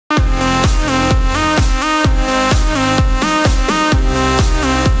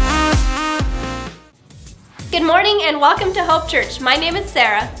morning and welcome to Hope Church. My name is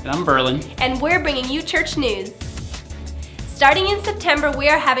Sarah. And I'm Berlin. And we're bringing you church news. Starting in September, we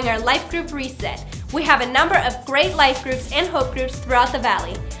are having our life group reset. We have a number of great life groups and hope groups throughout the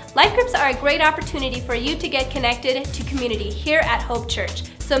valley. Life groups are a great opportunity for you to get connected to community here at Hope Church.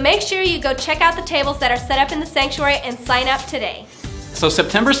 So make sure you go check out the tables that are set up in the sanctuary and sign up today. So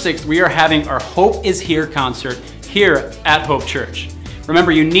September 6th, we are having our Hope is Here concert here at Hope Church.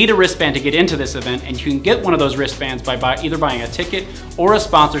 Remember, you need a wristband to get into this event, and you can get one of those wristbands by either buying a ticket or a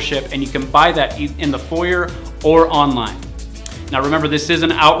sponsorship, and you can buy that in the foyer or online. Now remember, this is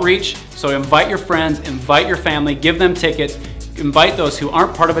an outreach, so invite your friends, invite your family, give them tickets, invite those who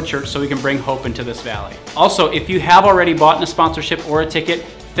aren't part of a church so we can bring hope into this valley. Also, if you have already bought a sponsorship or a ticket,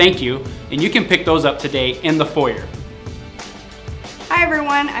 thank you, and you can pick those up today in the foyer. Hi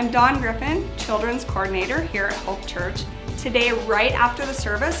everyone, I'm Dawn Griffin, Children's Coordinator here at Hope Church. Today, right after the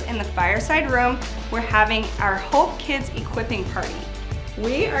service in the fireside room, we're having our Hope Kids Equipping Party.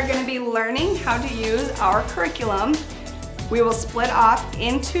 We are going to be learning how to use our curriculum. We will split off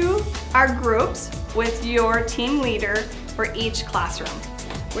into our groups with your team leader for each classroom.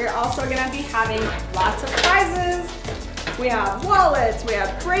 We're also going to be having lots of prizes. We have wallets, we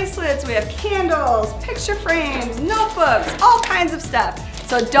have bracelets, we have candles, picture frames, notebooks, all kinds of stuff.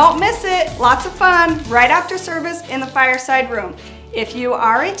 So don't miss it, lots of fun right after service in the fireside room. If you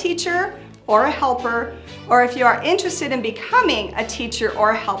are a teacher or a helper, or if you are interested in becoming a teacher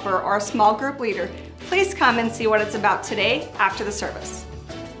or a helper or a small group leader, please come and see what it's about today after the service.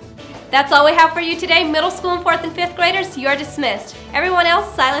 That's all we have for you today. Middle school and 4th and 5th graders, you are dismissed. Everyone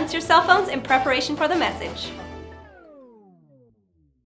else, silence your cell phones in preparation for the message.